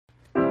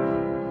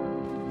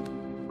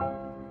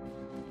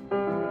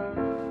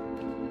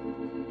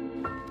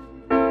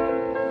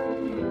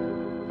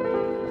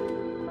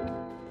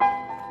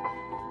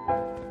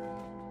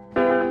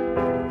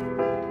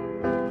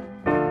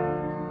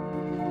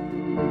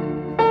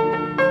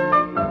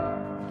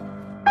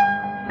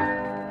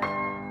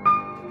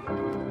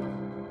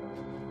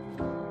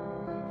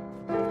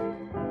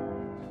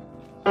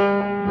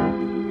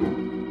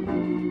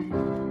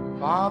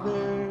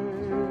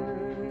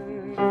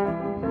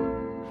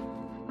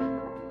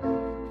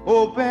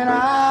open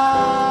eyes.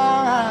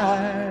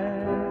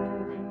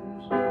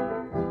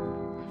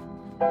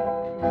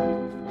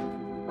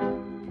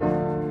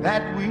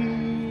 That we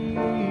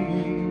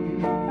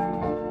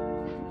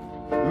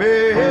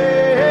may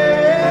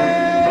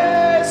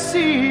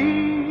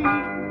see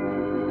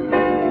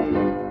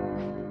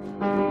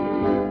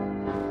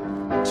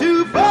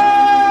to follow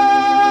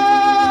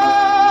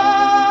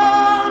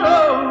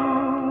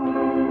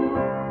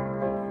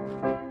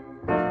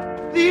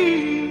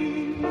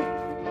thee,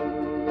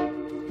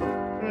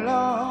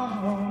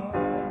 Lord.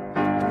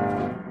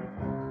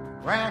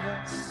 Grant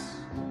us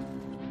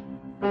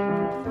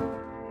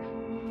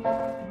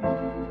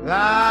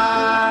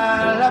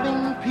thy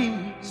loving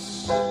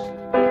peace,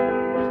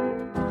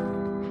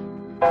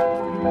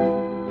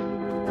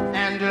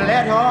 and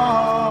let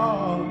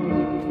all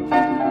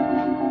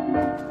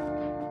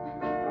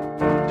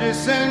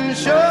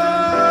dissension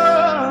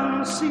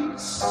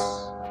cease.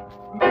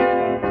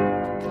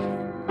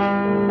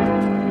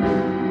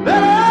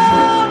 Let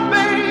our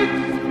faith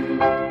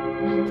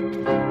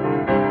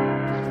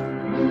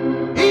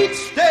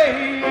each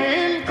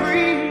day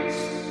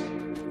increase,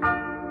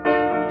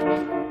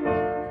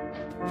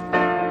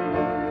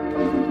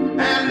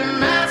 and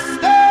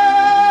Master,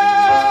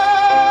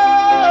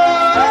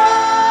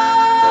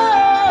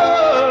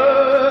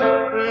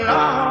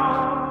 Lord,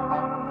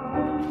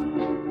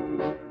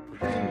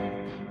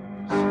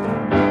 please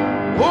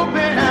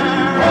open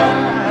our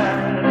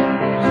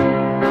eyes.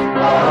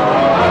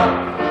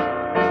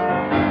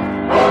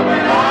 Open our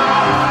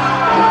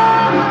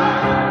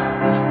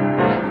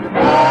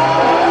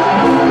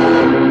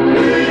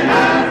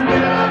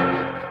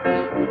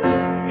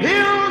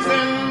hills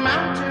and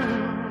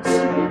mountains.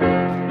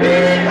 He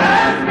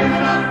has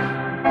given us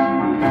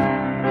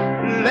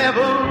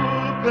level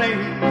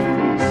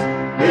plains.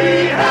 He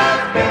has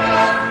given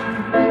us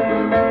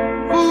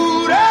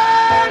food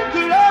and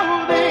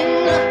clothing,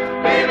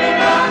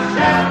 giving us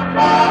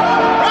shelter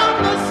from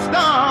the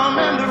storm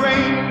and the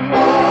rain.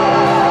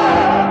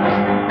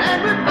 And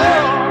with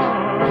all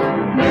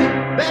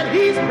that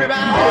He's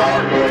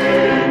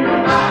provided,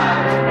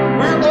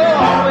 we're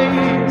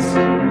always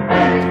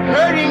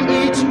hurting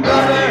each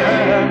other.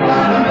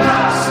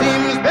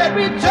 Seems that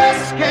we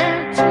just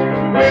can't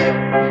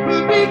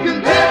be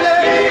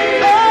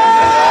contented,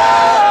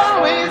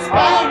 always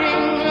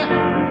fighting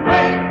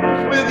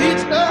with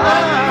each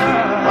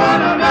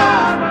other.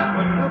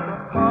 But look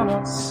upon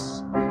us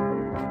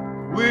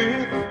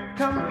with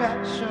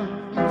compassion,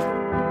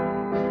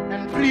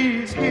 and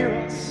please hear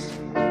us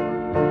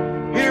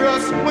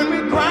when we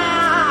cry,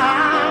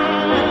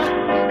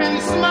 and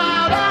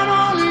smile down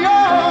on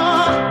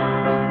your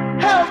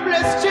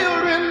helpless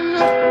children.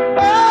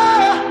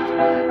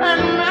 Oh,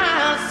 and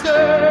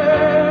Master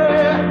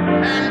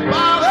and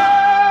Father,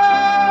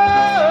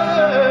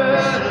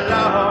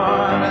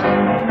 Lord,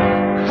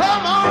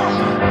 come on,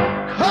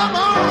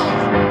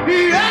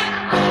 yeah,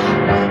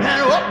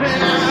 and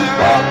open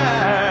our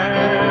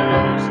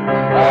eyes.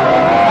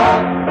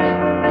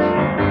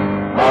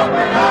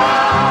 Open our eyes.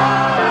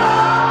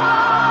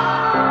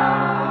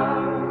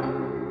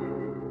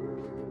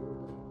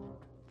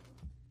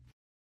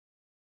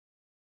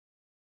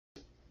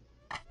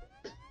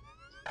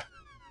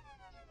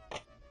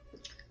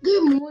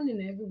 Good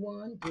morning,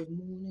 everyone.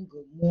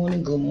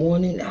 Good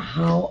morning.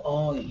 How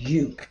are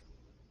you?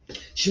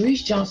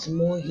 Sharice Johnson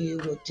Moore here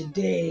with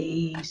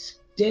today's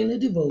daily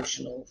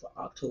devotional for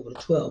October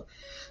 12th,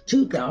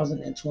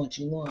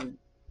 2021.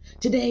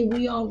 Today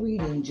we are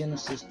reading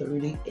Genesis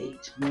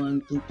 38,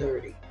 1 through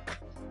 30.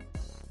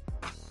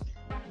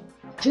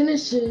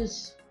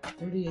 Genesis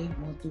 38,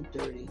 1 through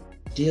 30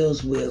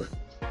 deals with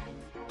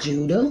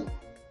Judah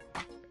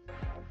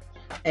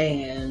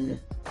and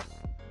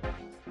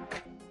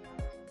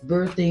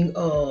birthing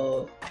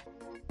of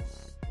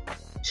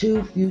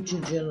two future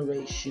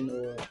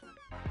generational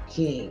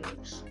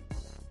kings.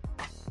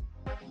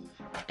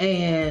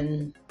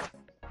 And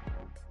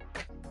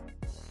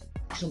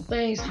some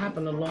things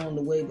happen along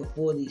the way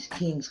before these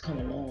kings come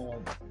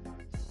along.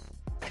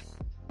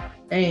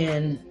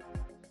 And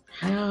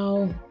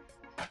how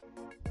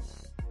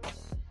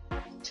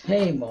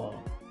Tamar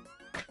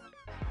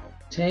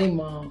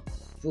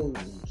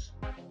fools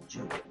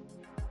Judah.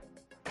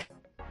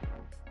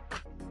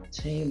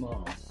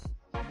 Tamar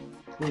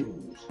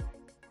fools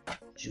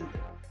Judah.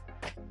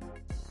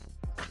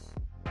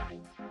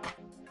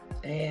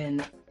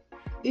 And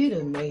it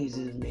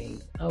amazes me.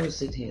 I was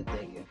sitting here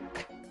thinking,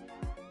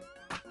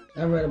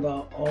 I read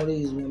about all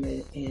these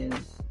women in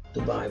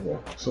the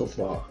Bible so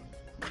far,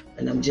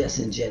 and I'm just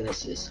in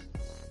Genesis.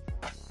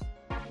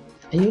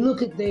 And you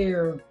look at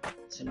their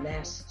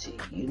tenacity,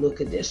 you look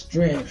at their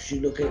strengths,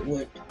 you look at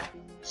what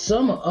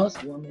some of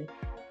us women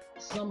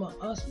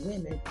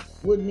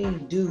wouldn't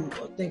even do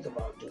or think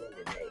about doing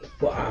today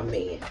for our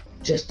man,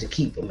 just to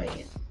keep a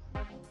man,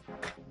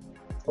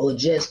 or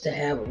just to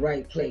have a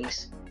right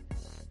place,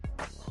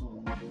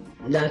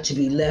 not to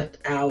be left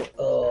out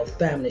of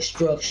family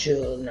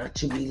structure, not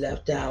to be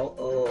left out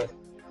of,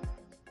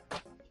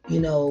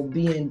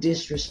 being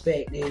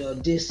disrespected or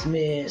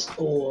dismissed,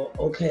 or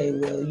okay,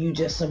 well, you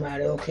just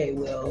somebody, okay,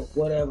 well,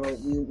 whatever,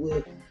 we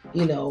would,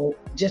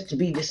 just to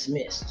be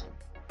dismissed.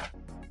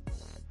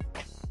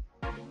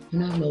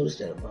 And I've noticed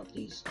that about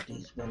these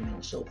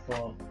women so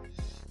far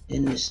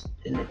in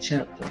the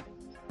chapter.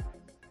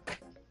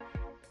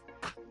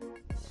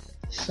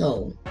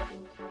 So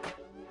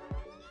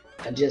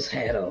I just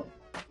had a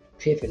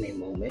epiphany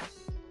moment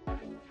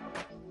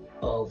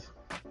of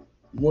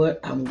what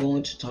I'm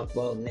going to talk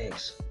about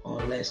next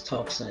on Let's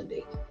Talk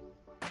Sunday.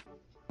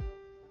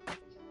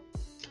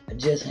 I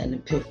just had an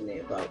epiphany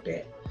about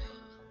that.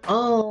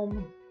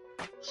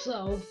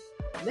 So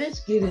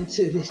let's get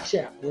into this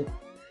chapter.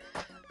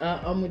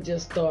 I'm gonna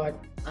just start.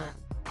 I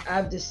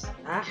have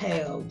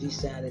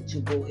decided to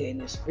go ahead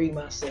and free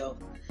myself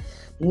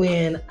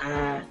when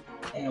I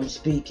am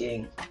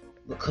speaking,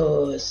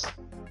 because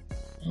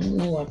I don't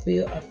know. I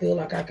feel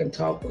like I can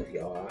talk with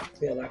y'all. I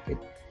feel like I could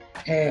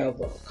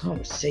have a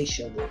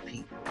conversation with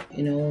people,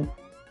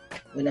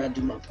 when I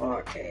do my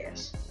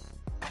podcast.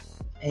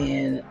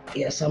 And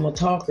yes, I'm a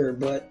talker,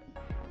 but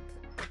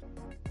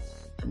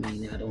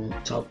I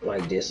don't talk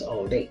like this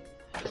all day.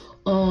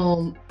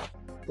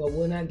 But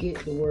when I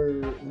get the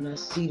word, when I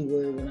see the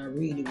word, when I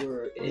read the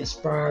word, it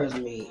inspires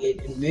me,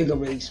 it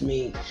invigorates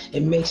me,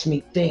 it makes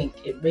me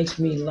think, it makes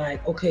me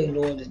like, okay,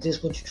 Lord, is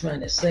this what you're trying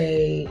to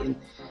say?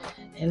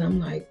 And I'm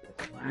like,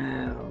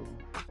 wow,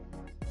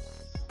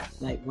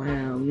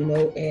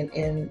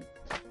 and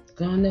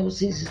God never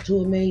ceases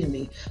to amaze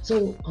me.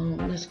 So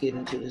let's get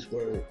into this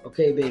word,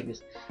 okay,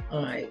 babies?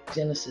 All right,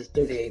 Genesis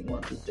 38,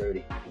 1 through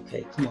 30.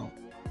 Okay, come on.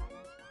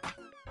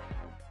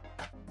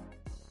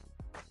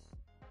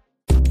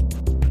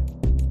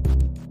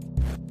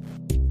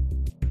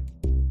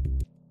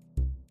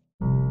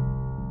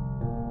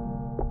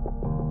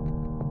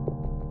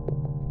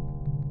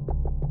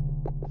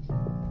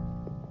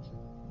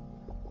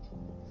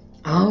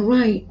 All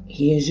right,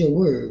 here's your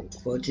word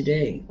for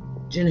today.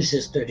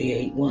 Genesis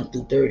 38, 1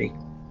 through 30.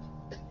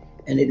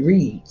 And it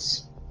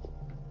reads,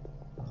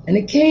 "And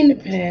it came to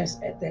pass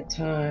at that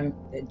time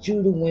that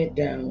Judah went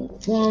down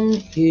from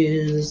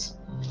his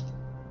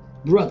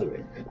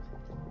brethren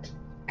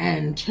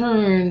and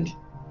turned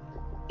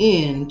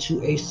in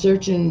to a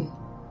certain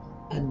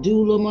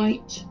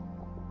Adullamite,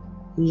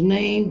 whose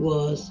name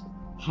was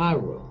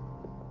Hira.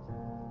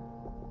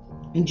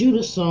 And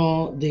Judah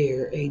saw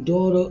there a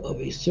daughter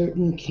of a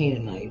certain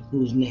Canaanite,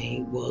 whose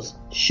name was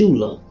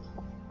Shua.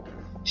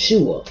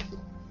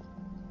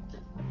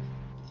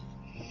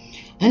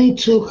 And he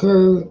took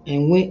her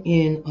and went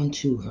in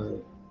unto her.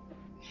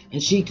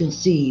 And she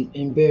conceived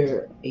and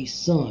bare a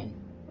son,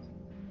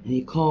 and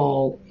he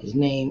called his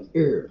name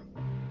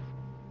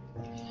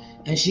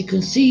And she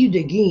conceived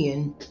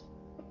again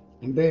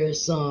and bare a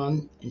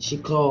son, and she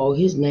called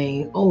his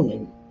name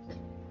Onan.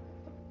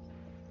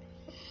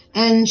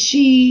 And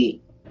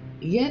she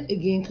yet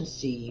again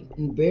conceived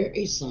and bare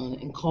a son,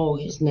 and called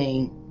his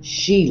name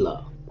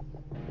Shelah.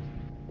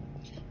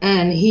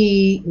 And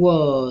he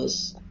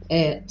was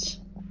at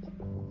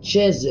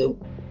Chezib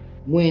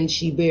when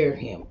she bare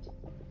him.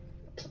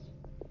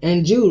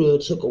 And Judah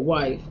took a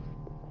wife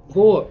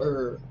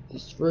for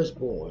his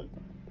firstborn,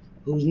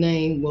 whose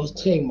name was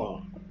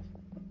Tamar.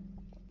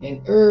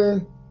 And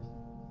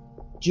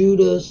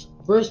Judah's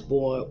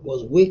firstborn,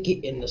 was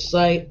wicked in the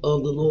sight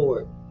of the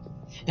Lord,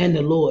 and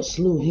the Lord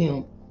slew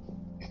him.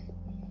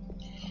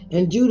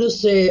 And Judah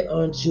said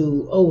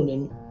unto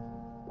Onan,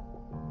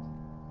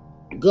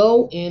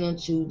 Go in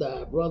unto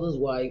thy brother's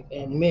wife,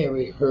 and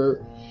marry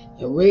her,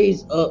 and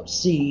raise up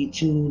seed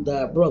to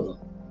thy brother.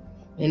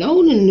 And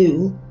Onan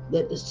knew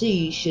that the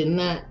seed should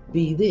not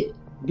be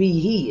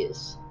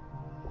his.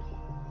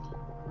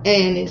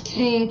 And it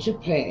came to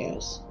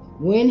pass,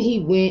 when he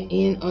went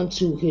in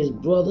unto his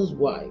brother's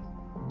wife,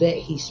 that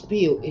he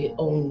spilled it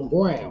on the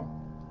ground,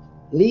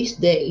 lest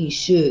that he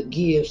should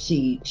give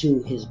seed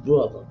to his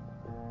brother.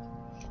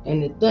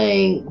 And the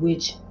thing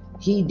which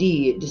he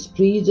did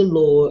displeased the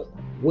Lord,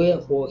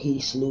 wherefore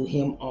he slew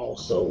him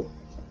also.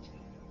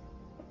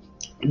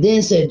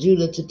 Then said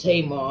Judah to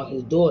Tamar,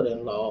 his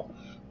daughter-in-law,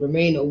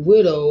 Remain a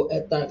widow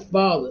at thy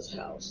father's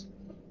house,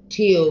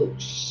 till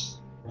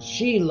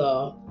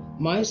Shelah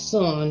my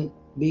son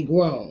be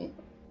grown.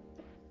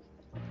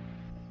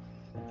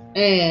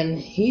 And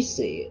he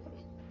said,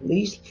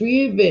 Lest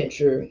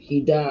peradventure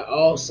he die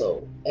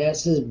also,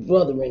 as his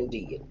brethren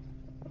did.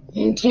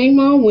 And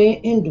Tamar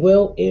went and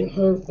dwelt in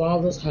her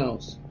father's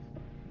house.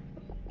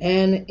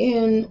 And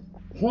in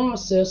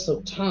process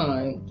of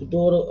time, the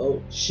daughter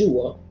of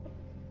Shua,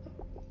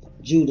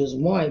 Judah's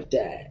wife,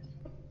 died.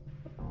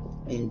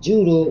 And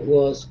Judah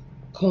was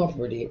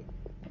comforted,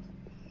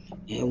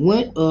 and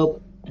went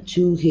up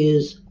to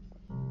his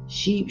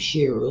sheep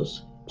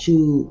shearers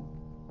to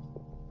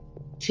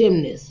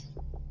Timnath,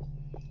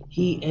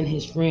 he and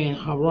his friend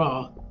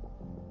Hira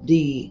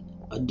the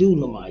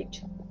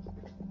Adullamite.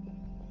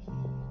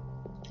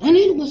 And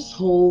it was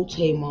told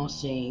Tamar,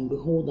 saying,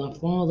 Behold, thy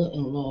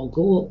father-in-law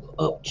go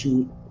up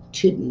to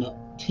Timnath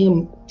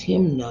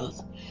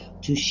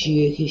to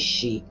shear his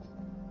sheep.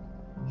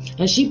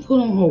 And she put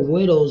on her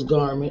widow's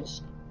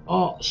garments.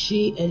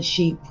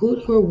 She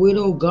put her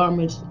widow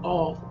garments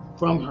off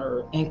from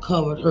her and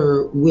covered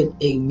her with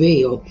a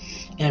veil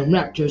and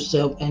wrapped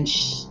herself and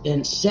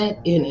sat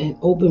in an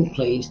open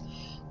place,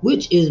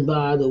 which is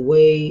by the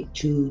way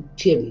to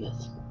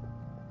Timnath.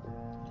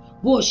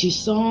 For she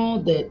saw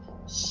that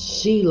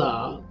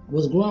Shelah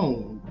was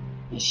grown,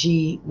 and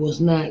she was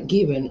not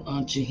given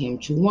unto him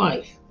to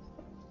wife.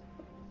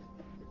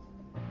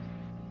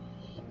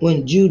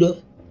 When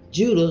Judah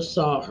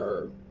saw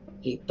her,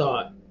 he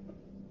thought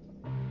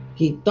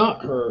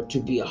her to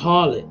be a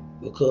harlot,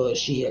 because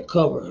she had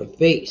covered her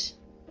face.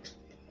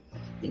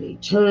 And he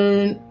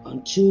turned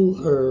unto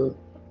her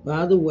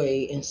by the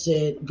way and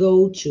said,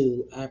 Go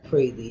to, I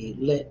pray thee,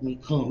 let me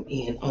come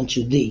in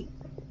unto thee.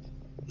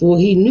 For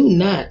he knew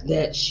not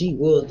that she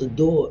was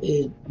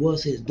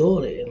his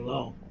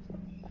daughter-in-law.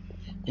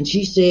 And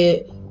she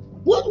said,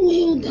 What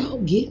wilt thou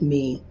give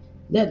me,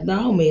 that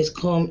thou mayest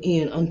come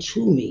in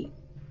unto me?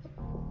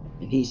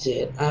 And he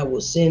said, I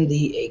will send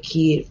thee a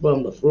kid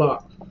from the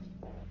flock.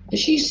 And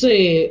she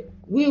said,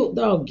 Wilt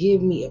thou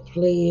give me a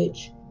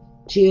pledge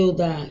till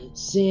thou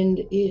send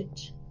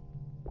it?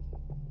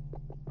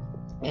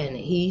 And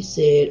he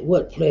said,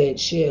 What pledge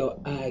shall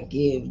I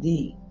give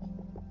thee?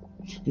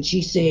 And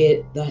she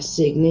said, Thy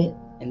signet,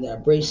 and thy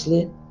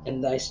bracelet,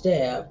 and thy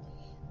staff,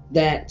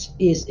 that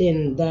is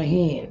in thy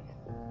hand.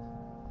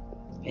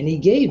 And he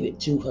gave it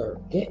to her,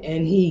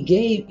 and he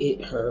gave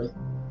it her,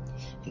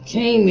 and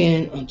came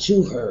in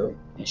unto her,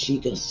 and she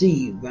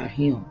conceived by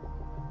him.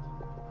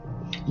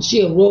 And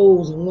she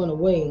arose and went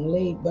away, and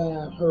laid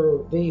by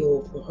her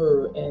veil for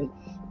her, and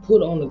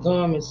put on the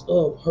garments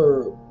of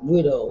her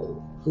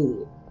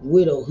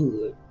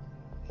widowhood.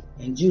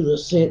 And Judah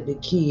sent the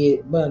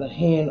kid by the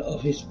hand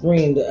of his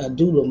friend the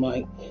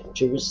Adullamite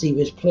to receive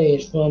his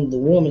pledge from the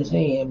woman's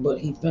hand, but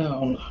he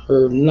found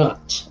her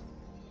not.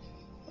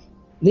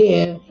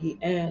 Then he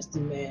asked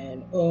the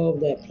man of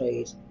that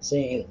place,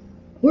 saying,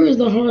 Where is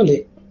the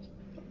harlot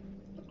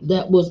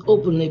that was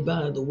openly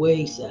by the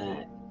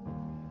wayside?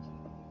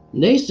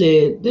 And they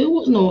said, There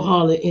was no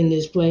harlot in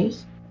this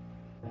place.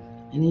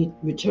 And he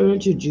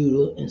returned to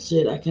Judah and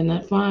said, I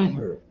cannot find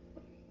her.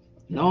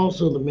 And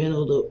also the men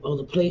of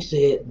the place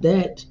said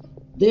that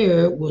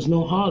there was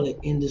no harlot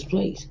in this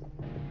place.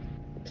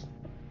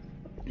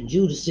 And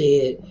Judah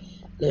said,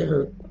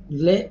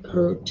 Let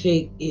her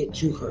take it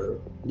to her,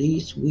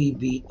 lest we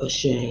be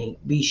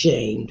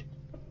shamed.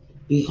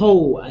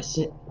 Behold, I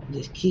sent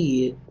this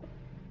kid,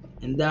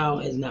 and thou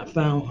hast not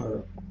found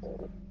her.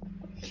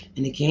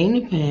 And it came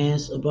to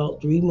pass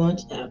about 3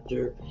 months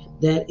after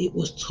that it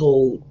was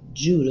told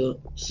Judah,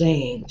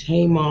 saying,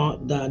 Tamar,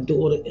 thy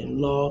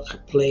daughter-in-law,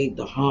 played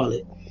the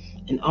harlot,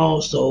 and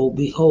also,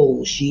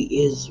 behold, she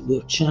is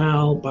with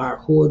child by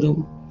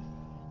whoredom.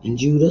 And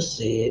Judah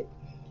said,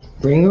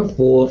 Bring her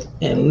forth,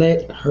 and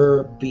let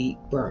her be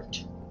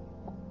burnt.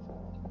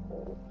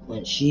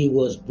 When she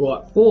was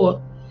brought forth,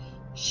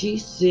 she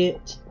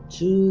sent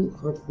to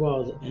her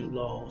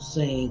father-in-law,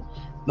 saying,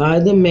 By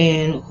the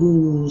man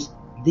whose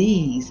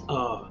these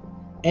are,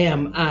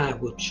 am I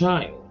with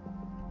child?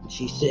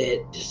 She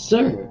said,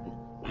 Discern,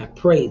 I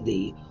pray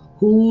thee,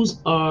 whose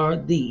are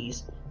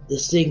these, the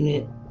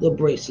signet, the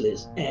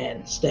bracelets,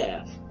 and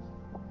staff?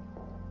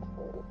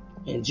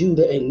 And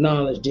Judah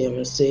acknowledged them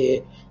and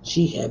said,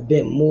 She hath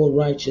been more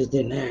righteous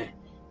than I,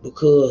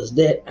 because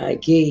that I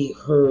gave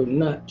her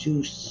not to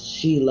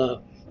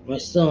Shelah my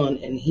son,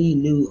 and he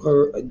knew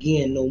her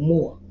again no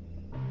more.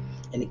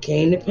 And it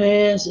came to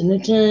pass in the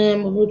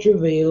time of her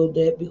travail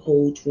that,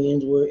 behold,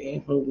 twins were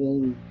in her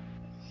womb.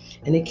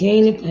 And it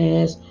came to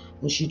pass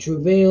when she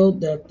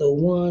travailed that the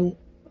one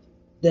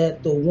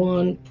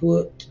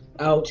put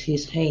out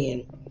his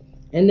hand,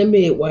 and the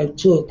midwife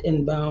took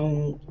and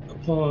bound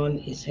upon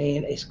his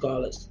hand a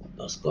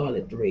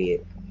scarlet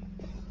thread,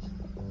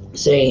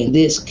 saying,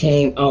 This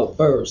came out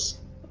first.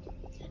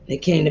 And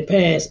it came to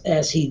pass,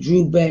 as he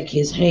drew back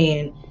his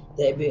hand,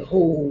 that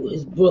behold,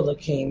 his brother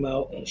came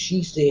out, and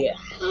she said,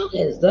 How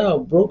hast thou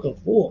broken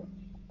forth?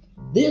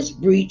 This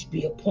breach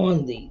be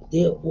upon thee.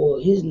 Therefore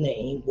his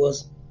name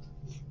was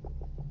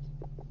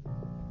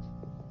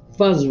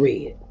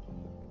Fuzzred.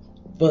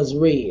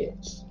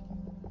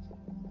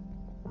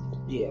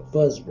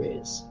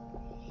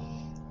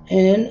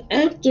 And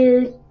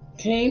after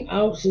came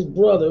out his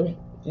brother,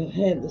 and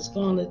had the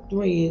scarlet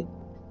thread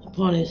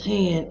upon his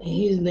hand, and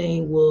his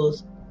name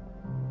was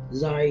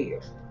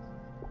Zaire.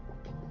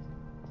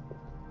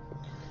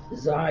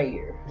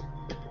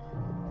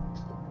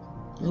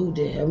 Oh,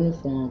 dear Heavenly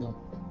Father.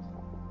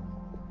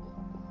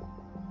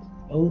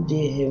 Oh,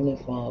 dear Heavenly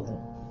Father.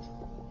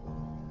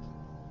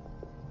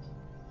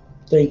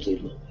 Thank you,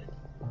 Lord.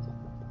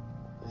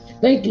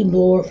 Thank you,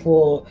 Lord,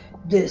 for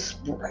this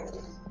breath.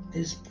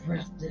 This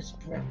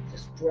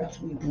breath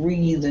we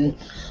breathe, and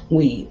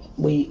we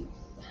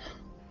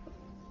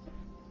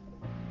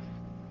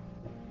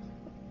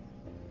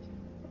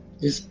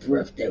this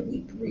breath that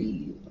we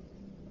breathe.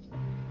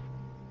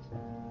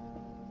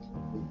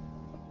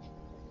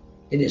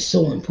 It is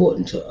so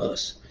important to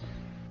us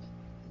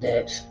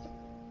that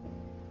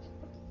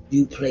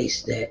You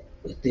place that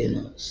within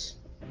us.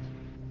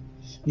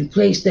 You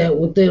place that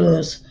within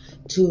us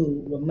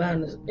to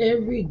remind us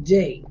every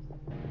day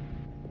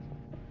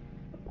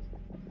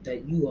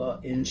that you are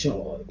in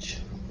charge.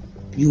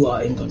 You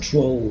are in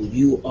control.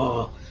 You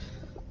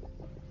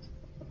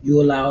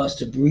allow us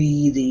to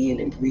breathe in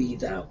and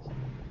breathe out.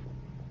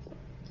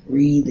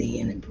 Breathe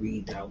in and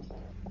breathe out.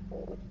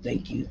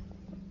 Thank you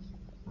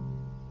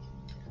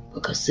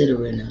for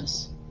considering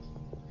us.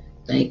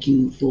 Thank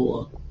you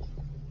for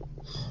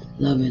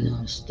loving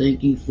us.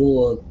 Thank you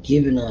for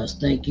giving us.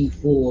 Thank you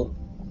for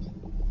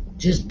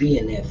just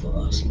being there for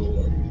us,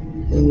 Lord,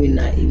 when we're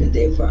not even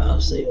there for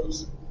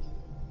ourselves.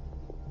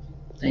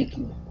 Thank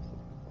you.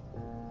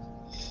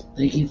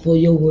 Thank you for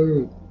your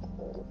word.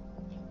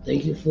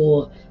 Thank you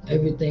for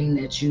everything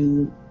that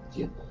you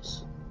give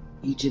us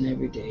each and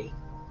every day.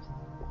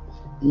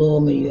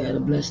 Lord, may you add a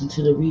blessing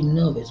to the reading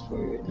of his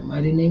word. In the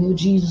mighty name of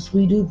Jesus,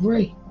 we do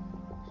pray.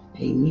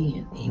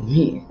 Amen,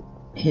 amen,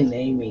 and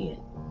amen.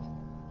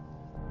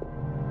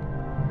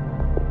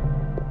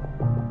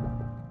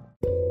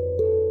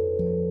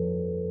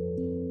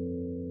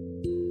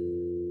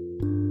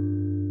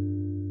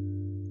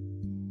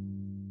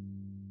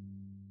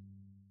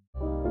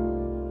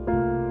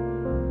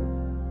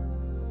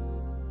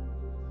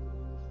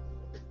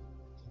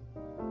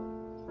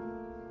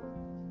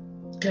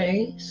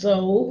 Okay,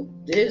 so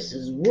this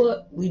is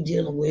what we're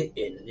dealing with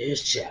in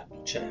this chapter,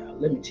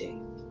 child. Let me tell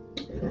you.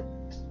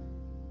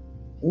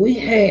 We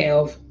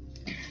have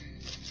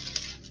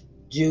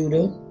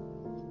Judah,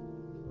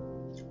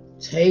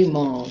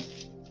 Tamar,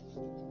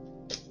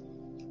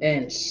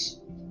 and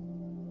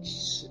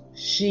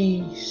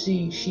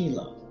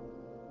Sheila.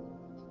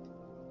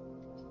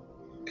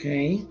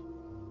 Okay.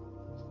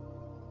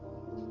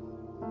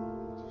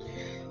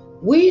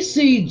 We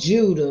see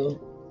Judah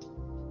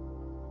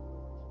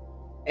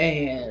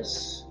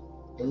as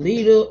the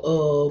leader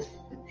of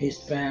his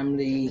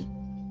family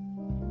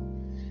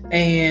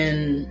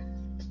and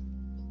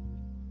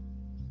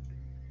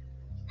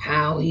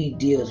how he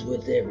deals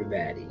with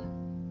everybody.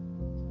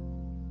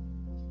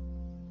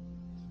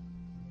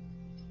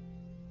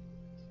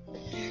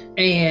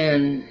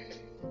 And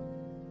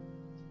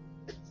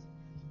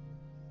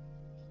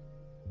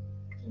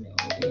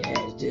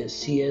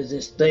he has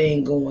this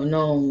thing going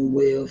on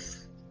with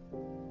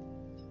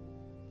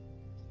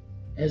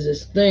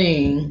this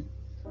thing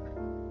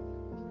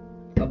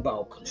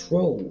about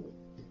control.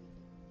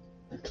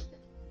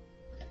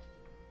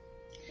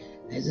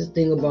 Has this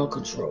thing about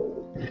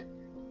control.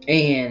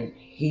 And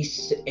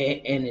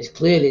it's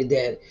clearly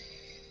that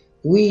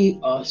we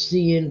are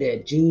seeing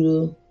that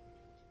Judah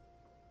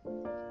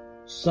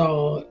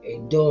saw a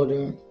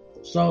daughter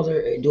of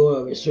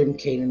a certain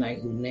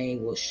Canaanite whose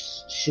name was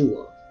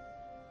Shua.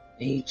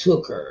 And he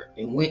took her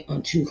and went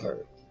unto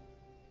her,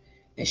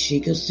 and she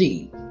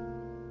conceived.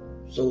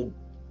 So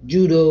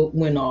Judah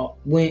went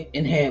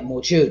and had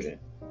more children.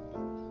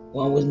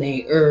 One was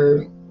named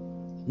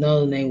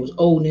another name was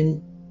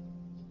Onan,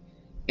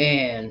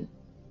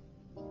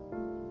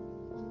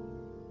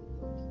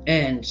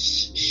 and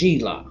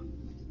Sheila.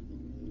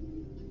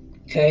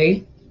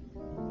 Okay?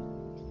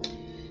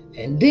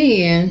 And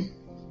then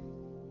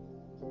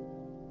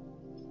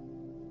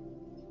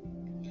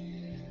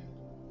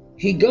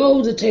he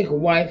goes to take a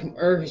wife from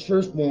his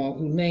firstborn,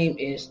 whose name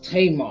is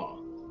Tamar.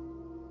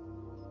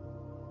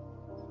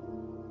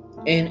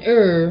 And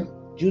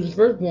Judah's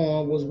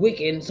firstborn, was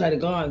wicked in the sight of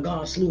God, and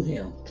God slew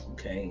him.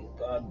 Okay?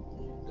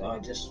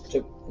 God just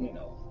took,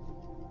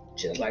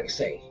 just like I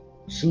say,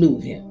 slew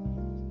him.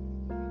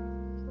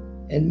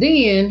 And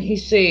then he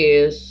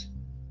says,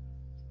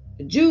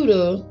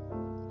 Judah,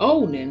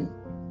 Onan,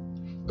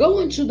 go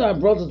into thy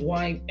brother's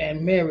wife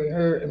and marry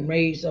her and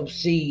raise up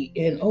seed.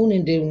 And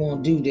Onan didn't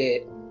want to do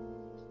that.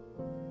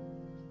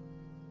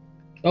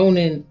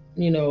 Onan,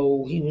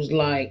 he was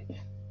like,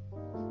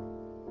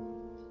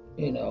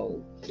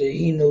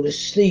 the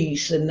seed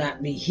should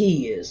not be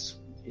his.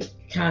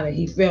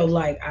 He felt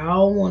like, I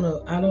don't want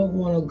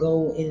to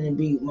go in and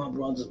be with my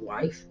brother's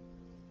wife.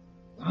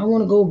 I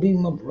want to go be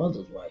with my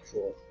brother's wife.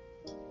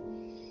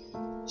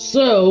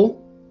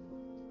 So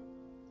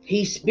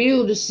he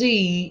spilled the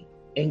seed,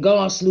 and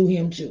God slew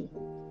him too.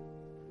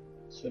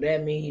 So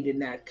that means he did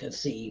not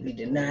conceive. He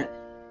did not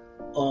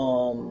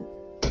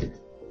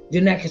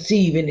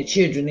conceive any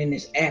children in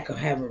this act of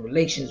having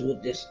relations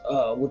with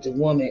the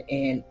woman,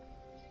 and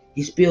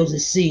he spills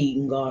his seed,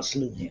 and God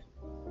slew him.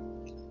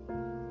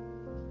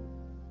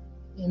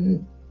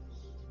 And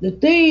the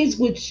things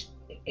which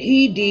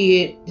he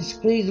did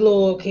displeased the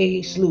Lord, okay,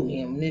 he slew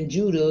him.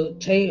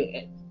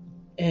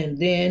 And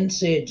then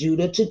said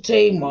Judah to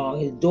Tamar,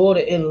 his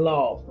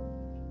daughter-in-law,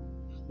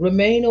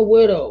 remain a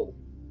widow,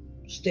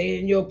 stay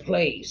in your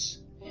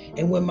place.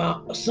 And when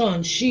my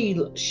son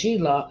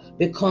Sheila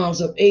becomes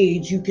of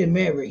age, you can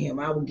marry him.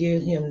 I will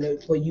give him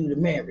for you to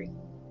marry.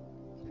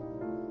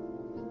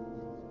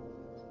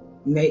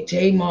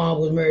 Tamar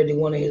was married to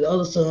one of his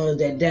other sons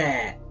that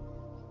died.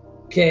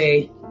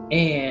 Okay,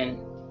 and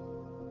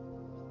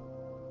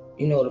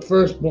the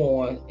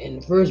firstborn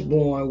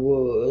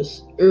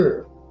was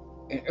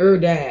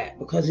And died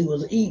because he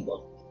was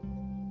evil.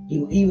 He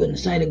was evil in the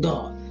sight of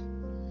God.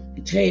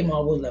 And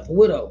Tamar was left a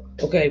widow.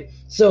 Okay,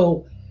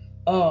 so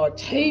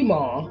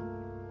Tamar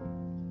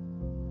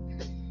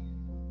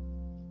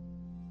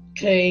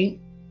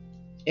came,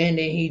 and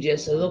then he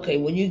just says, okay,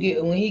 when he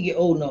get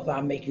old enough,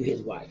 I'll make you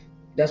his wife.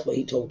 That's what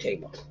he told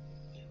Tamar.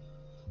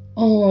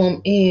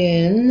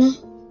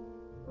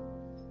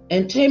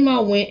 And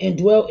Tamar went and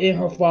dwelt in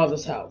her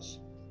father's house.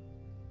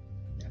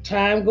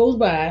 Time goes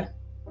by.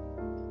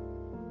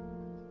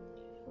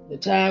 The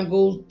time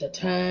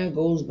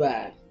goes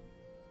by,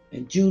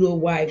 and Judah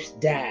wife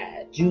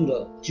died.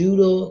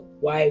 Judah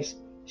wife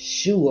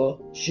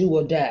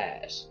Shua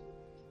dies.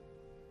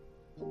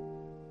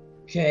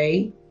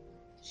 Okay,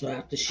 so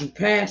after she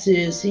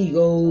passes,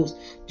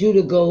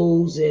 Judah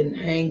goes and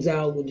hangs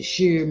out with the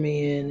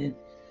shearmen and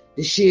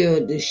the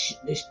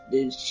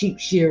sheep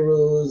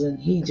shearers, and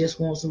he just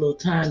wants a little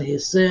time to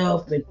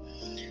himself,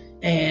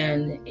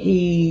 and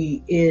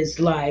he is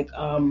like,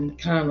 I'm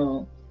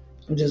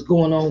just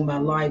going on with my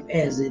life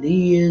as it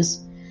is,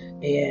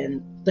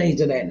 and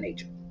things of that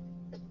nature.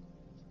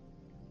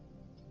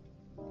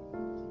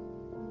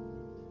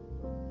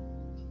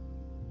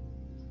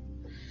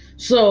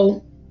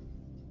 So,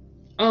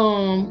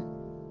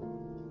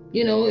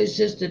 it's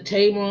just that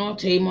Tamar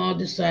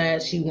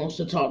decides she wants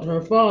to talk to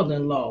her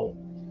father-in-law.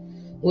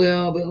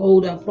 Well,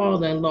 behold, her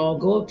father-in-law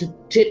go up to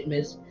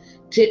Titnith,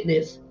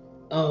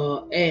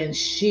 and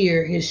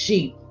shear his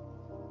sheep.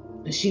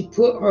 And she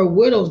put her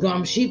widow's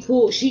garment.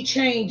 She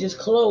changes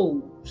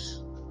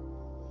clothes.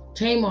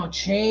 Tamar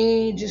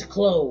changes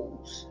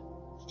clothes.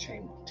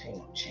 Tamar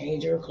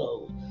change her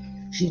clothes.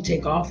 She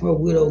take off her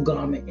widow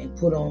garment and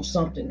put on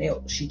something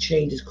else. She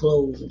changes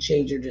clothes and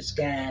change her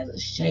disguise, and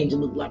she changes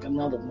to look like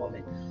another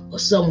woman or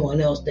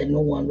someone else that no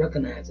one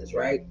recognizes,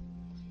 right?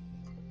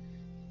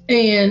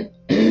 And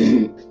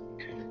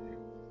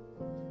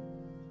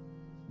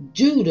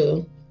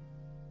Judah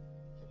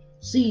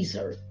sees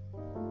her,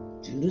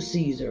 and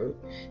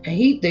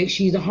he thinks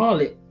she's a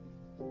harlot.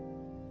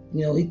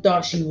 He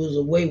thought she was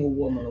a wayward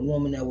woman, a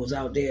woman that was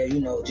out there,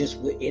 just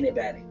with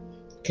anybody.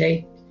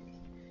 Okay?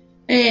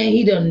 And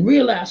he doesn't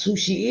realize who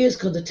she is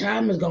because the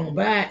time has gone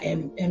by,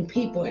 and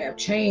people have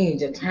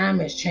changed, and time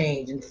has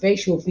changed, and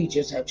facial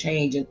features have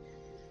changed, and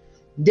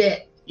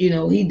that,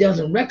 he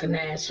doesn't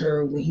recognize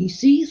her when he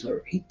sees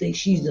her. He thinks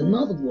she's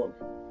another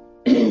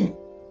woman.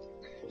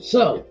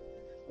 So,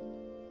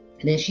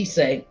 and then she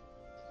say,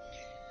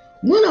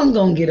 when I'm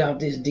going to get out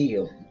this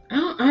deal?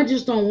 I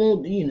just don't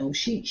want,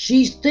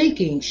 she's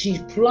thinking, she's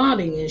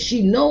plotting, and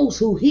she knows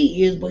who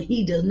he is, but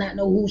he does not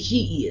know who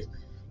she is.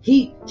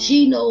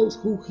 She knows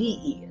who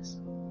he is,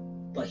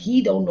 but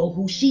he don't know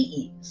who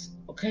she is.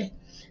 Okay?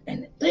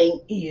 And the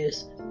thing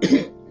is,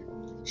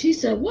 she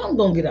said, well, I'm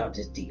going to get out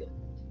this deal.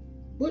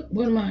 What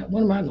am I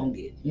going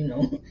to get?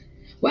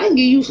 Well, I can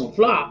give you some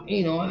flop, I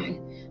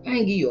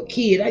can give you a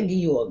kid, I can give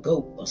you a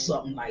goat or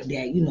something like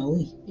that.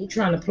 He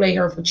trying to play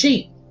her for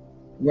cheap.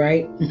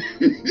 Right?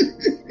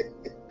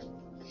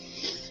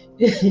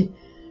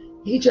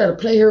 He tried to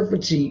play her for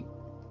cheap.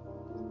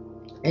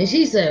 And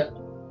she said,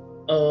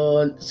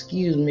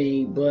 excuse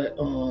me, but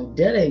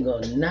that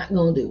ain't not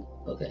gonna do.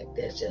 Okay,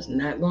 that's just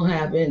not gonna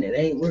happen. It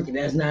ain't working.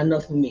 That's not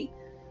enough for me.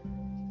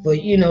 But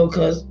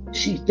because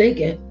she's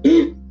thinking,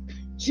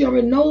 she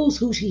already knows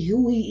who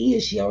he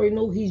is. She already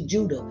knows he's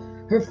Judah,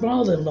 her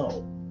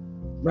father-in-law.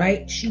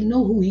 Right? She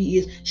know who he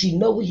is. She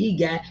know what he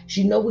got.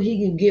 She know what he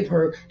can give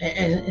her,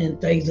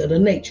 and things of the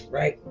nature,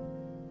 right?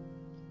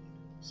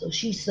 So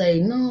she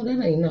say, no,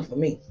 that ain't enough for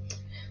me.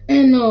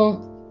 And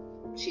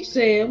she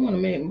said, I want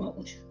to make why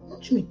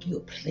don't you make you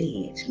a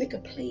pledge? Make a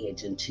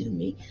pledge unto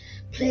me.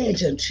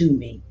 Pledge unto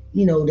me,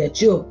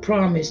 that you'll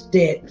promise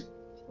that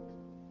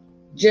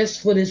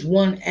just for this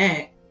one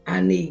act,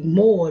 I need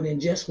more than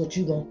just what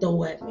you're going to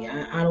throw at me.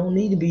 I don't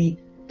want to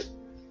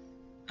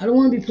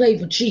be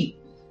played for cheap.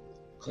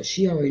 Because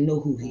she already know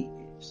who he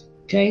is.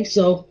 Okay,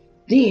 so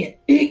then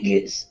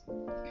she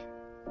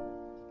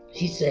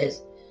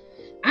says,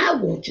 I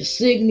want your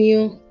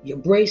signet, your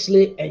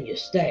bracelet, and your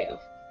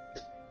staff.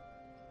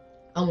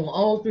 I want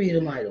all three of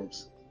them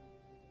items.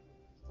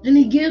 And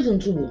he gives them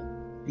to her.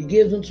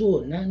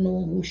 Not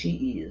knowing who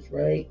she is,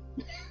 right?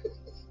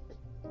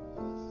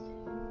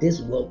 This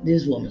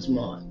woman's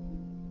smart.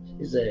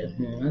 She said,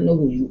 I know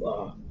who you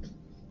are.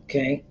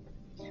 Okay?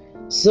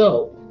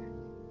 So,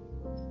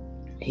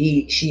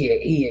 he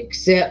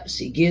accepts.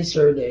 He gives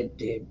her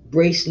the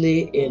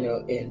bracelet and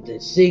the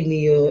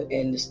insignia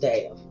and the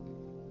staff,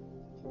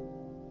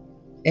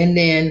 and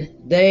then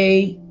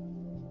they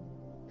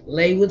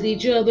lay with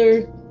each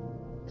other,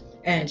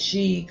 and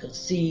she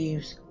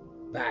conceives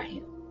by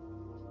him.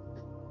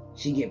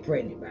 She get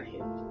pregnant by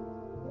him,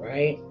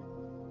 right?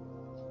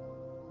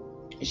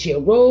 And she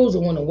arose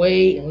and went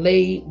away and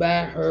laid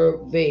by her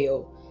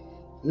veil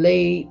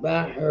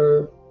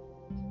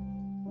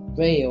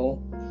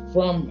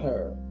from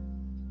her,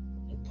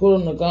 and put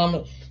on the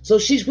garment. So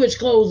she switched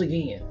clothes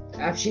again.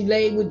 After she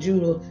laid with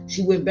Judah,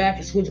 she went back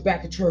and switched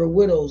back into her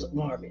widow's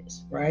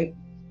garments, right?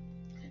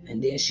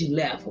 And then she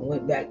left and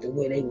went back to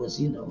where they was,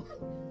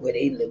 where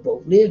they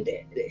both lived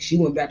at. She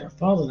went back to her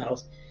father's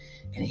house,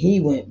 and he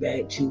went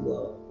back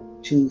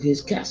to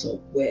his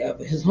castle,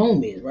 wherever his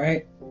home is,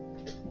 right?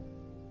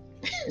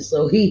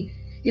 So he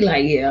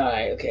like, yeah, all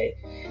right, okay.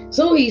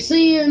 So he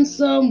sends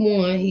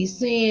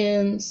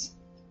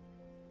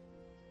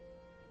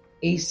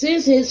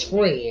his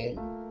friend,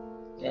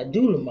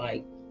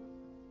 Adulamite,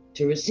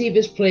 to receive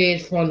his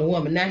pledge from the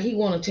woman. Now he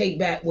want to take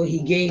back what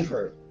he gave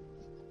her.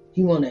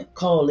 He want to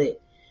call it,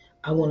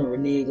 I want to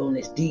renege on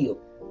this deal,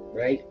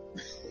 right?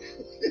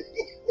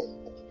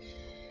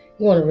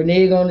 You want to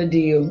renege on the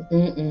deal.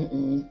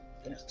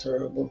 That's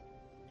terrible.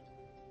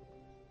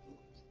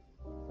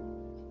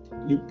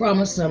 You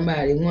promise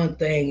somebody one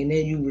thing, and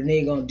then you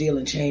renege on the deal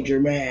and change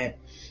your mind.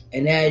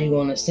 And now you're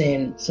going to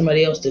send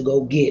somebody else to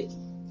go get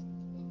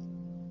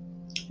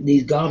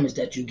these garments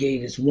that you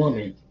gave this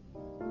woman.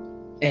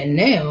 And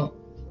now,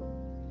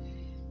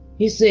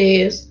 he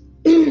says,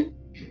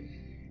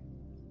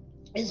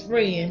 his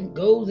friend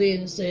goes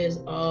in and says,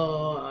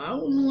 I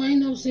don't know, I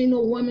ain't never seen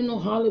no woman, no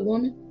harlot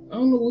woman. I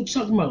don't know what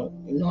you're talking about.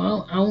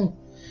 I don't,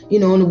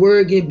 and the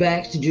word get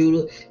back to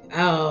Judah.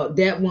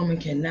 That woman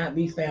cannot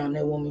be found.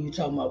 That woman you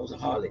talking about was a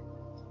harlot.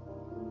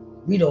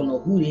 We don't know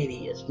who that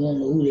is. We don't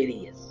know who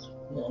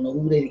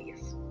that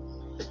is.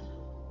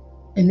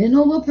 And then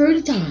over a period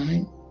of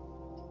time,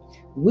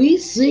 we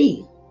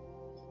see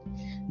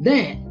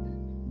that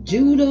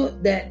Judah,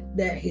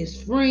 that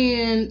his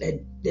friend,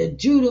 that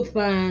Judah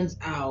finds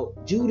out,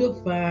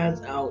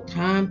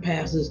 time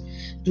passes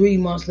 3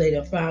 months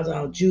later, finds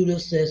out, Judah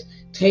says,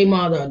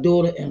 Tamar, thy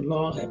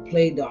daughter-in-law, had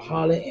played the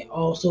harlot, and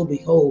also,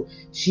 behold,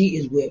 she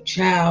is with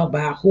child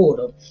by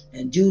whoredom.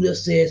 And Judah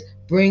says,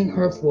 bring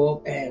her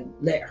forth and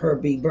let her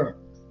be burnt.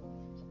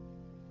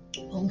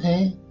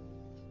 Okay.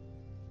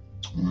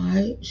 All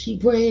right, she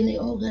pregnant.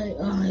 Okay,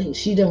 all right.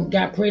 She done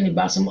got pregnant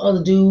by some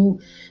other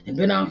dude and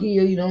been out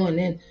here,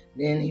 and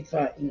then he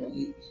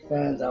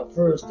finds out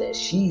first that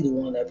she's the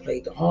one that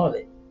played the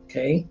harlot.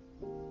 Okay.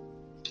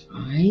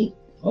 All right.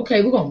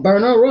 Okay, we're gonna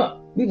burn her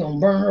up. We're gonna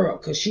burn her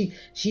up because she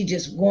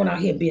just going out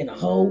here being a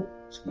hoe.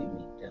 Excuse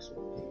me, that's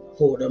what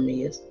whoredom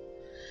is.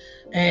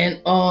 And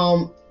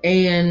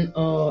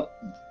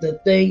the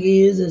thing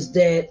is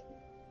that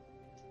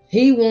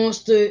he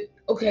wants to.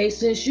 Okay,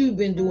 since you've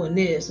been doing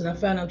this, and I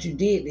found out you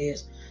did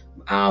this,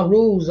 our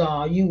rules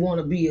are you want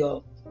to be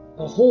a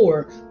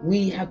whore,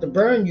 we have to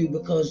burn you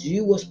because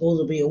you were supposed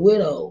to be a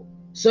widow.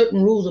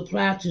 Certain rules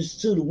apply to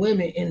the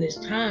women in this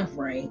time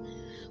frame,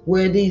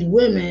 where these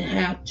women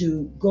have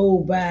to go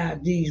by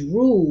these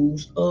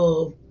rules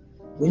of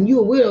when you're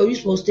a widow, you're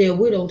supposed to stay a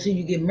widow until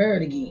you get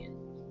married again.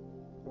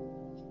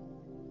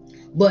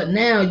 But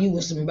now you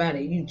with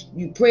somebody,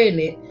 you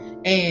pregnant,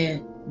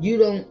 and you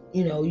don't,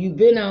 you've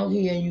been out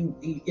here and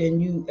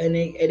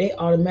they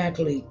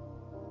automatically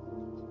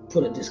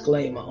put a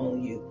disclaimer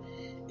on you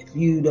if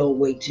you don't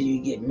wait till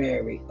you get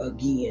married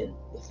again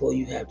before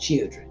you have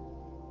children.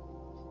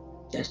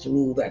 That's the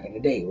rule back in the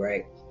day,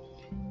 right?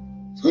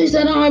 So he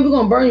said, all right, we're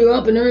gonna burn you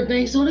up and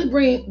everything. So they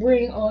bring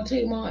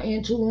Tamar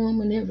into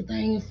him and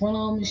everything in front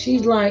of him, and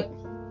she's like,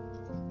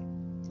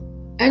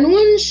 and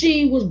when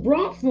she was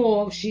brought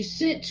forth, she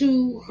sent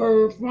to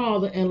her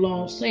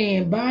father-in-law,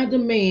 saying, by the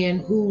man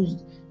who's.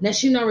 Now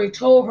she already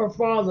told her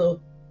father,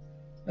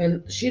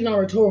 who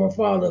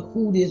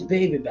this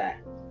baby by.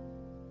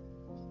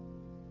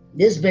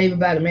 This baby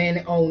by the man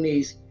that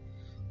owns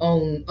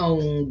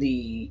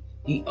these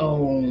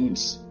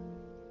garments.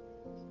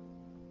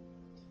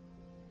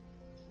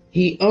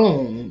 He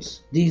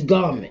owns these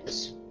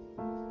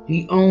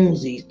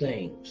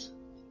things.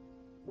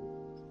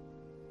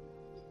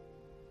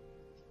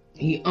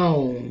 He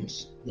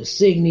owns the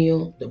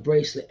signal, the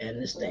bracelet,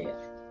 and the staff.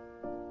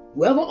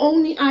 Whoever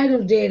owned the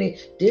items, daddy,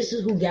 this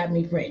is who got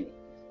me pregnant.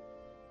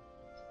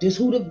 This is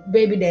who the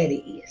baby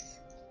daddy is.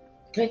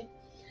 Okay?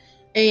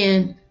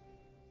 And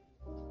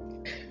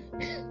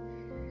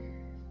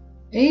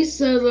he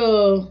said,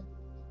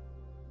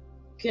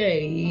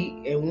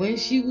 okay, and when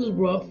she was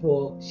brought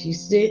forth, she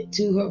sent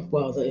to her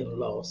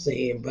father-in-law,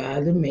 saying, by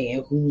the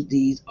man whose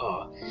these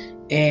are,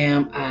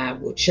 am I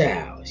with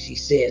child? She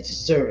said to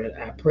servant,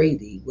 I pray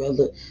thee,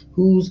 whether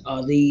whose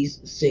are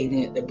these,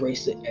 saying the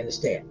bracelet and the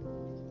staff.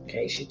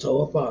 Okay, she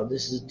told her father,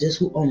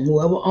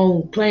 whoever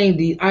claimed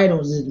these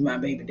items is my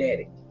baby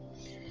daddy.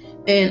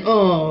 And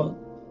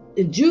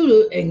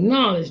Judah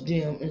acknowledged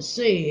them and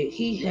said,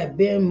 he had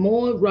been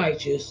more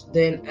righteous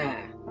than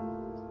I.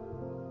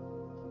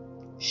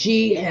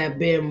 She had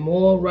been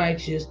more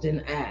righteous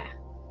than I.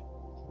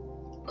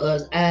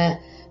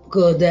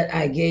 Because that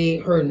I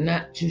gave her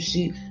not to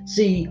see.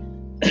 See,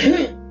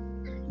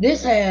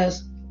 this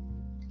has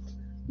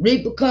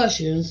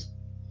repercussions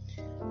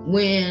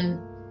when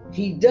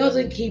he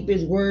doesn't keep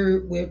his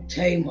word with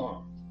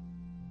Tamar.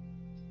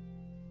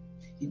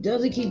 He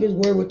doesn't keep his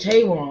word with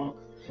Tamar.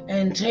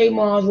 And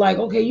Tamar's like,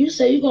 okay, you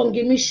say you're going to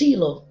give me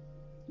Shelah,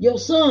 your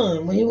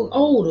son, when he was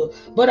older.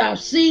 But I've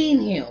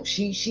seen him.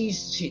 She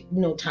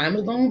time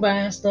has gone by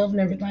and stuff and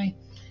everything.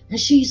 And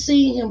she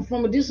seen him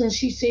from a distance.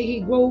 She said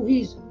he's a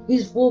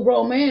full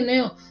grown man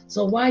now.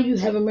 So why you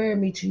haven't married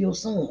me to your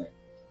son?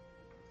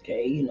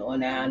 Okay,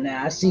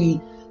 now I see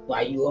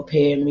why you up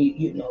here and me,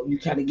 you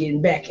kind of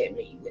getting back at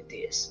me with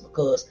this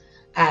because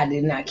I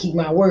did not keep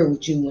my word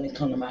with you when it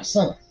comes to my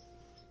son.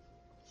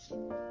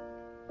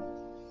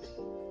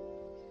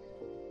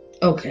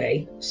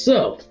 Okay,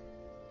 so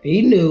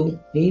he knew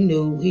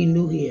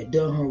he had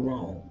done her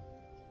wrong.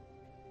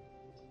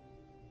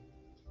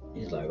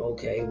 He's like,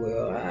 okay,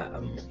 well, I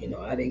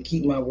didn't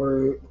keep my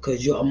word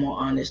because you're more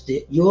honest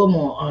than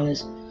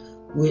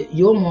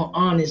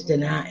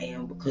I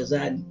am because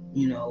I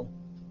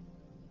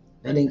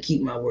didn't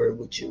keep my word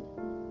with you.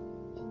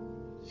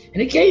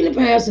 And it came to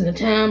pass in the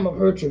time of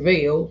her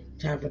travail,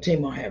 time for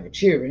Tamar to have her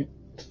children,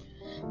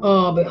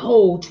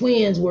 behold,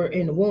 twins were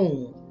in the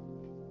womb.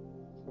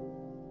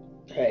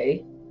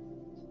 Okay.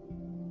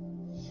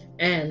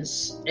 And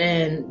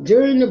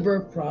during the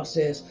birth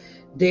process,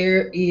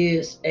 there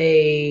is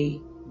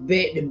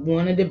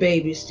one of the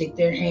babies stick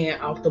their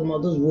hand off the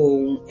mother's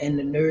womb, and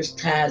the nurse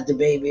ties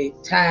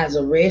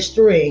a red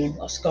string,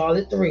 a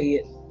scarlet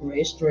thread,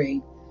 red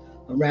string,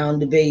 around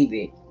the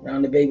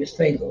baby's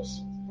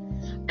fingers.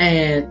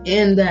 And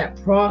in that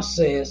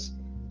process,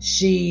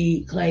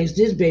 she claims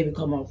this baby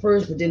come out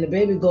first, but then the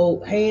baby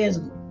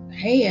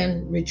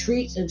hand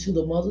retreats into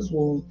the mother's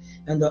womb,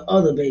 and the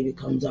other baby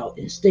comes out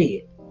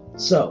instead.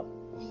 So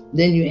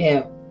then you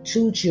have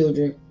two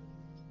children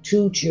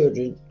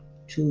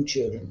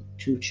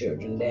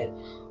that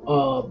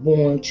are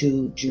born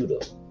to Judah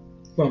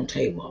from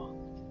Tamar.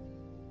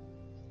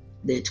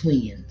 They're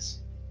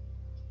twins.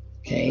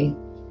 Okay.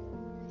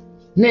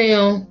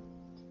 Now,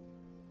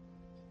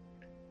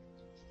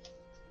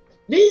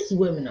 these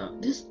women are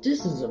this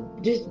is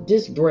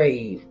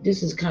brave.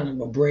 This is kind of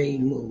a brave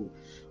move.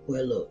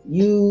 Well, look,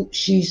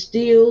 she's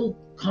still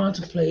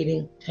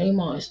contemplating.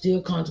 Tamar is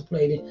still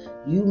contemplating.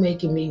 You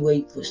making me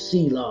wait for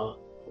Selah,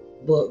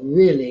 but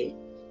really,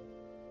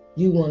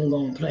 you weren't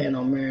gonna plan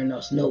on marrying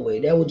us no way.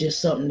 That was just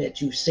something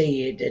that you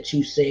said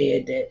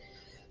that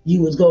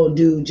you was gonna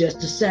do just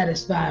to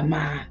satisfy me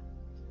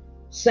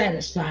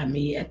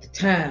at the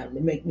time, to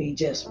make me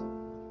just,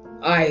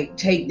 all right,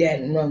 take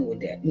that and run with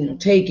that.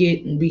 Take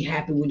it and be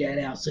happy with that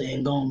answer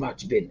and go on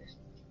about your business.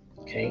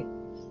 Okay.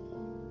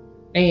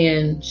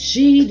 And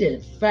she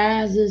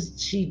devises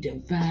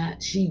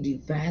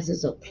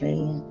a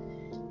plan,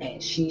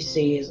 and she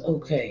says,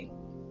 okay,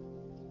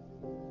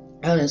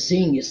 I done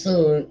seen your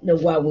son,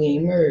 that's why we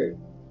ain't married.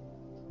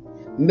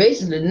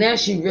 Basically, now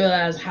she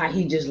realized how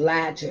he just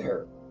lied to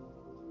her.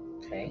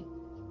 Okay.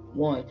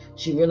 One,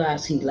 she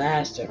realized he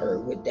lies to her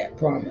with that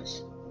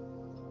promise.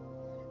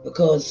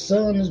 Because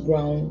son is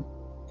grown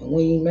and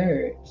we ain't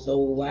married. So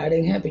why it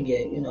ain't happened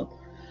yet,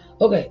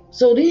 Okay,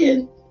 so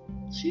then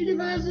she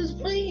devised this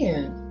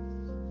plan.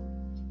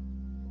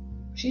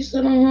 She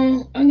said,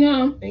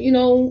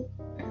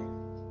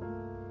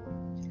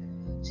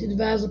 she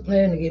devised a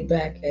plan to get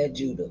back at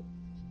Judah.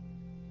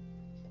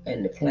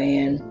 And the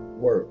plan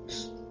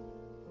works.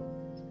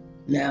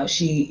 Now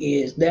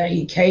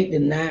he can't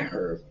deny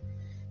her.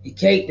 He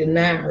can't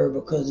deny her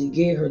because he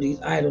gave her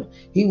these items.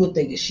 He would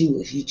think that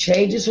she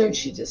changes her,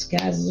 she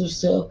disguises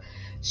herself.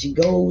 She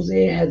goes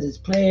in, has this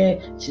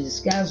plan, she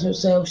disguises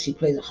herself, she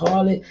plays a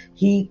harlot.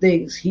 He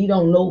thinks he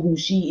don't know who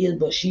she is,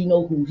 but she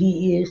know who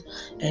he is.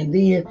 And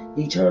then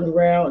he turns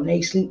around and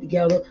they sleep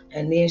together,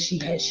 and then she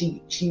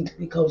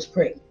becomes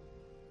pregnant.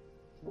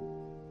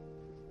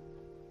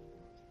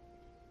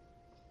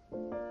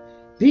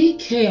 Be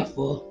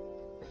careful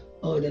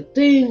of the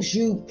things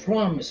you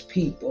promise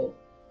people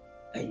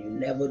and you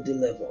never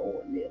deliver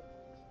on them.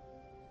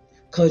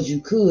 Because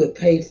you could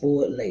pay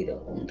for it later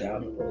on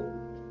down the road.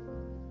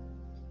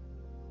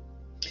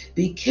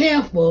 Be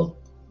careful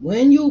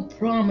when you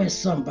promise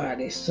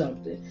somebody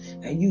something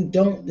and you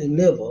don't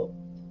deliver.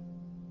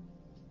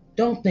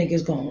 Don't think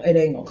it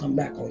ain't gonna come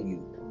back on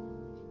you.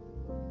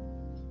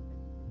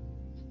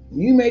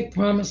 You make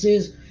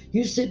promises,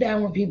 you sit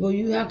down with people,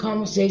 you have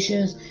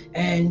conversations,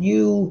 and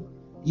you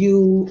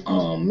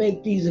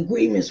make these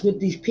agreements with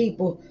these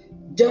people.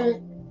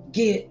 Don't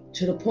get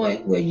to the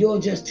point where you're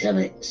just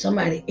telling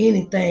somebody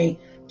anything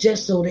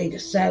just so they can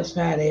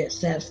satisfy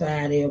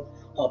them,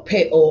 or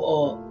pay,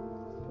 or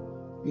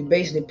you're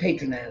basically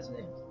patronizing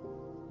them.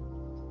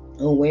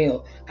 Oh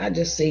well, I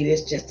just say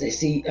this just to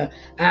see.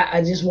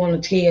 I just want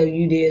to tell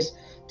you this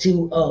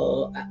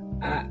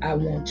I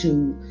want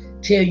to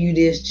tell you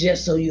this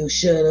just so you'll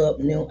shut up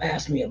and don't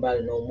ask me about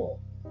it no more.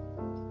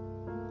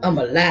 I'm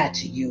gonna lie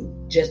to you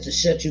just to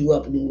shut you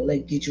up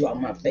and get you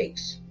out my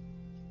face.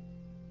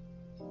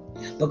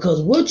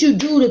 Because what you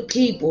do to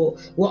people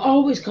will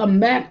always come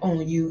back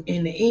on you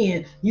in the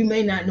end. You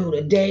may not know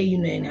the day, you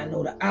may not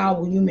know the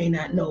hour, you may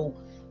not know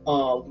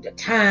the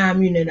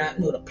time, you may not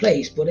know the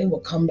place, but it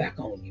will come back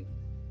on you.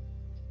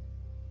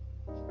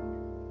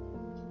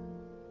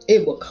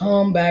 It will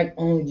come back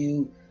on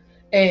you,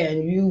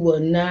 and you will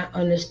not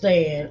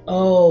understand,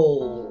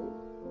 oh,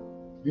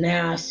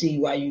 now I see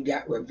why you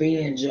got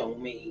revenge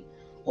on me.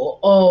 Or,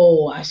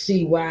 oh, I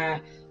see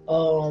why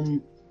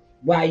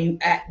why you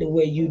act the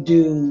way you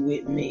do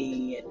with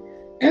me. And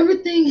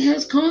everything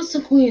has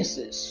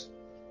consequences.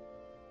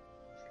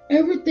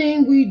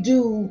 Everything we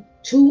do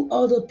to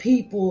other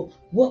people,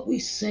 what we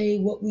say,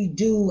 what we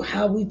do,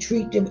 how we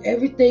treat them,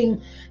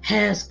 everything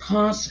has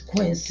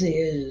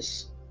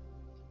consequences.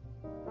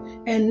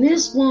 And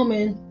this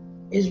woman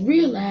is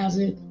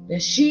realizing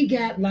that she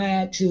got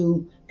lied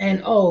to,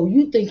 and oh,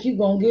 you think you're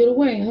going to get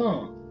away,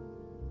 huh?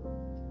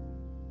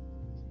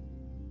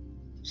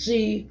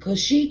 See,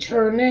 because she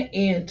turned that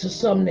into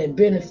something that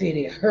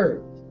benefited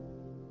her.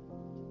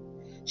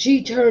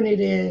 She turned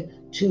it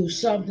into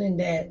something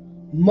that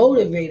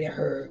motivated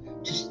her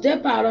to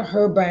step out of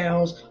her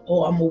bounds.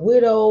 Oh, I'm a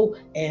widow,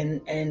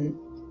 and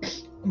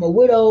I'm a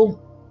widow,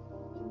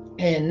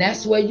 and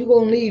that's where you're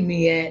gonna leave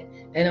me at.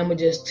 And I'm gonna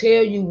just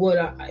tell you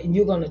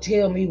you're gonna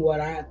tell me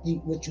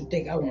what you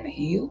think I want to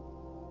hear.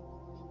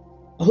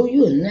 Oh,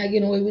 you are not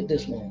getting away with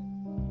this one.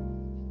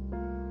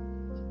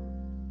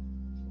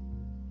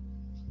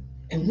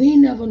 And we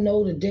never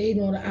know the day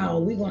nor the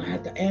hour we're gonna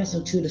have to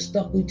answer to the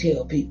stuff we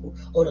tell people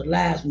or the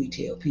lies we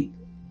tell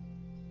people.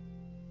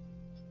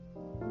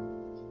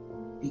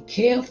 Be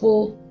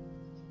careful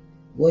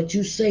what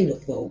you say to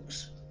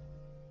folks,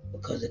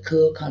 because it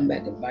could come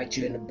back and bite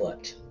you in the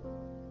butt.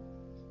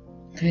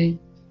 Okay?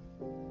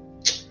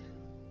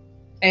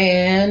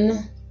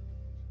 And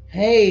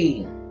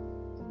hey,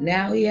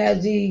 now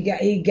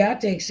he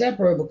got to accept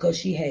her because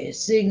she had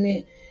his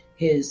signet,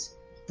 his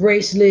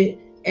bracelet,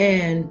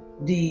 and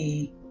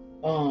the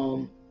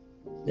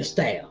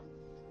staff.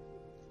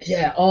 She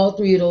had all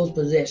three of those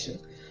possessions,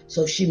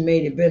 so she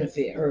made it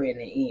benefit her in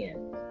the end.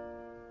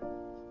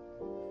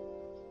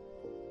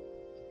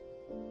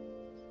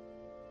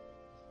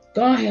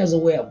 God has a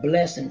way of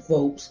blessing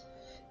folks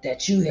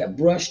that you have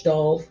brushed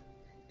off,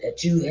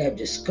 that you have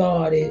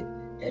discarded,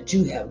 that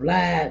you have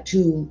lied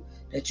to,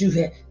 that you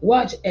have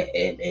watched.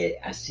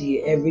 I see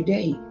it every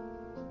day.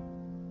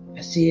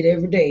 I see it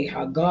every day,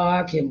 how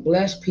God can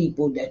bless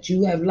people that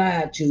you have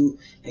lied to,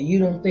 and you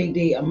don't think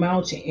they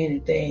amount to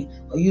anything,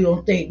 or you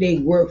don't think they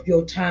worth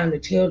your time to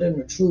tell them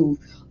the truth,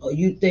 or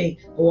you think,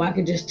 oh, I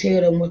can just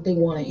tell them what they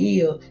want to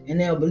hear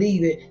and they'll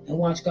believe it, and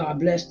watch God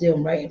bless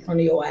them right in front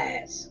of your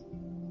eyes.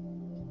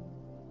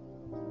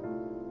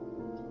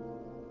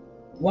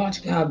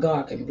 Watch how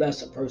God can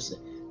bless a person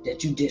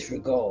that you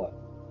disregard.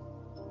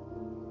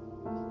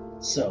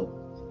 So,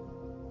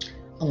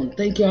 I want to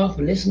thank y'all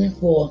for listening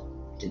for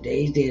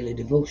today's daily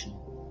devotional.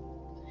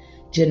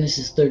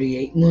 Genesis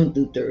 38, 1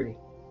 through 30.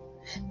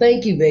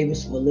 Thank you,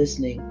 babies, for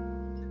listening.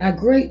 I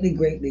greatly,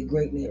 greatly,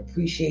 greatly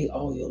appreciate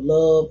all your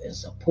love and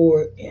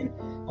support and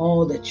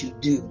all that you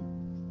do.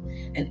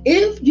 And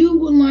if you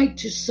would like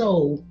to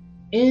sow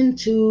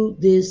into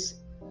this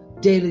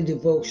daily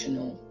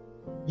devotional,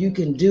 you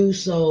can do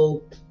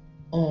so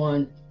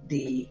on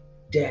the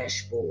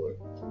dashboard.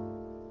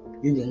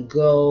 You can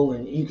go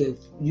and you can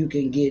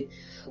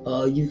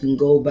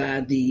go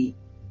by the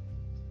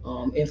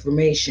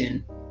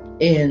information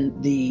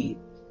in the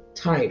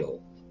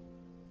title,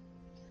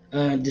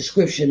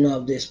 description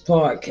of this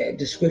podcast,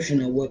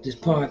 description of what this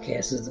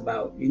podcast is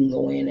about. You can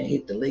go in and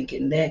hit the link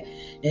in that,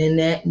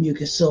 and you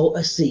can sow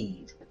a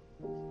seed.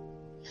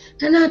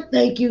 And I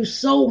thank you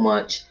so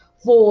much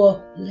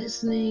for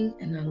listening,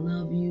 and I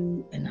love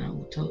you, and I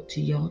will talk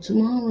to y'all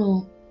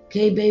tomorrow.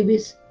 Okay,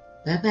 babies?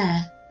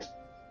 Bye-bye.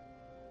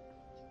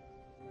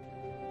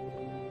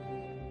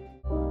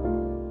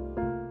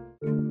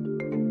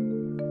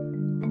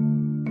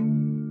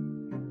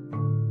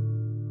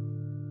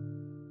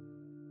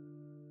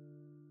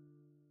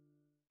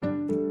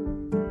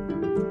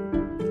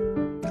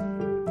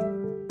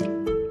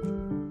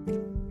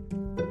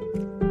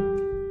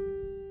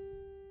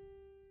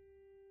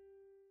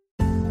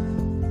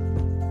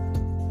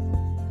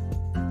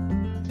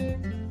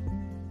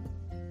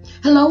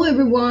 Hello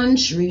everyone,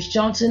 Sharice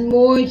Johnson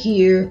Moore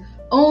here,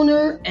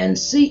 owner and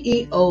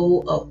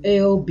CEO of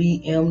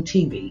LBM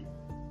TV.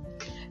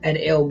 At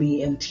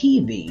LBM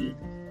TV,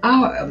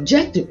 our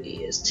objective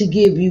is to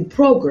give you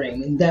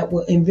programming that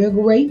will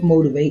invigorate,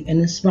 motivate, and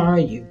inspire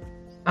you.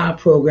 Our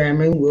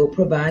programming will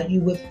provide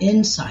you with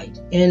insight,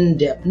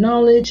 in-depth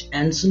knowledge,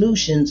 and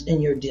solutions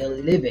in your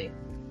daily living.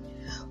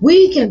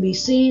 We can be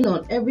seen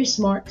on every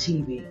smart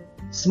TV,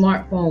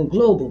 smartphone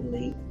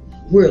globally.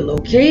 We're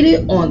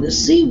located on the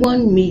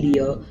C1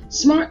 Media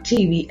Smart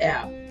TV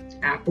app,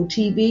 Apple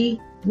TV,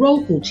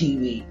 Roku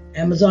TV,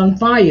 Amazon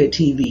Fire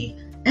TV,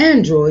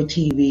 Android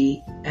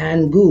TV,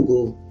 and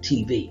Google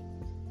TV.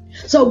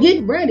 So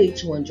get ready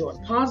to enjoy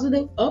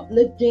positive,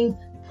 uplifting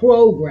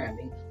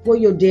programming for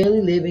your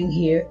daily living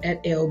here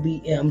at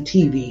LBM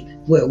TV,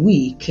 where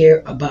we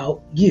care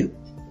about you.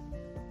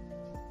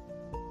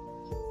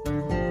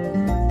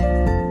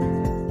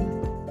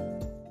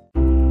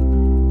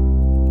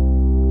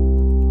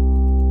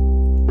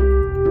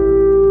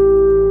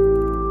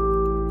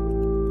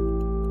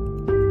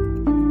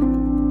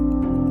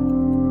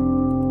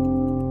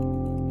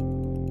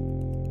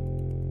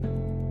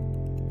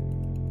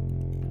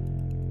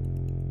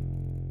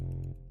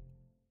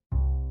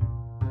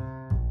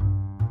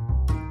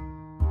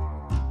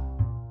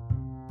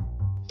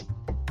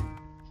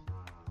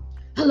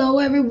 Hello,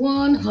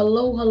 everyone.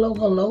 Hello, hello,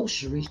 hello.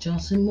 Sharice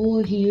Johnson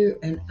Moore here,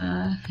 and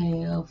I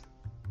have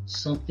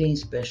something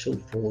special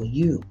for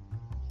you.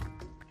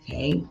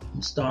 Okay,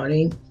 I'm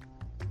starting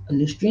a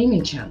new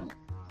streaming channel,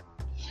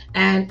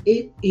 and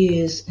it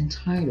is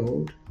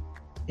entitled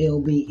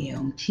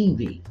LBM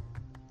TV.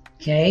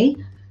 Okay,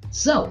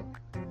 so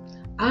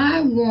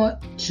I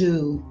want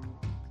to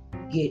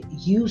get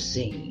you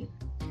seen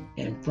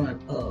in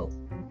front of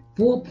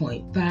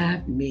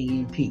 4.5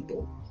 million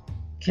people.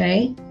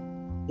 Okay,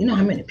 you know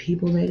how many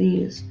people that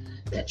is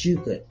that you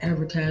could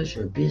advertise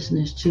your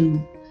business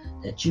to,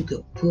 that you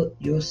could put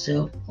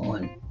yourself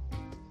on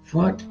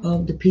front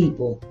of the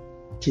people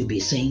to be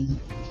seen?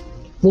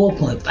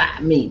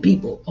 4.5 million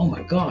people. Oh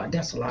my God,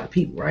 that's a lot of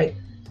people, right?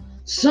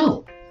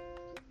 So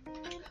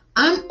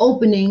I'm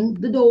opening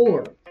the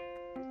door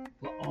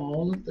for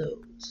all of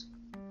those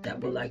that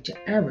would like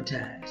to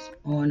advertise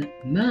on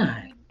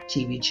my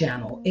TV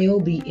channel,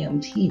 LBM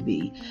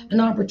TV, an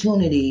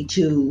opportunity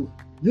to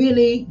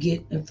really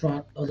get in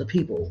front of the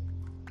people.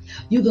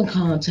 You can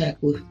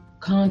contact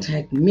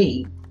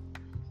me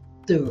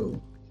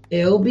through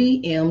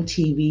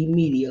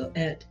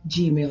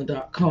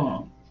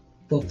lbmtvmedia@gmail.com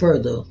for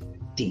further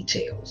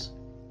details.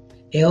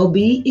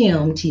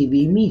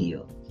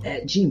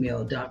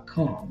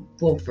 lbmtvmedia@gmail.com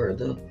for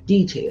further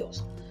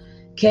details.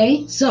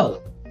 Okay,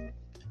 so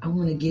I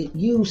want to get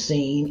you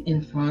seen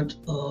in front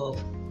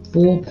of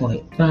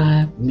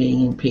 4.5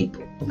 million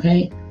people.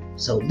 Okay,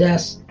 so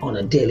that's on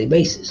a daily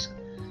basis.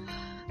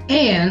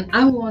 And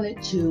I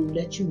wanted to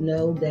let you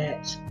know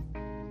that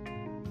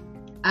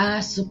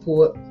I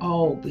support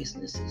all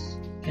businesses.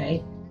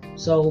 Okay,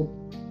 so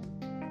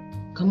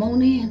come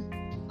on in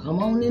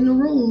the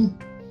room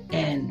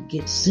and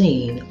get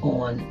seen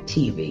on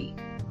TV.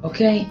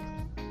 Okay,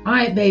 all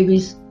right,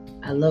 babies,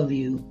 I love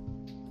you.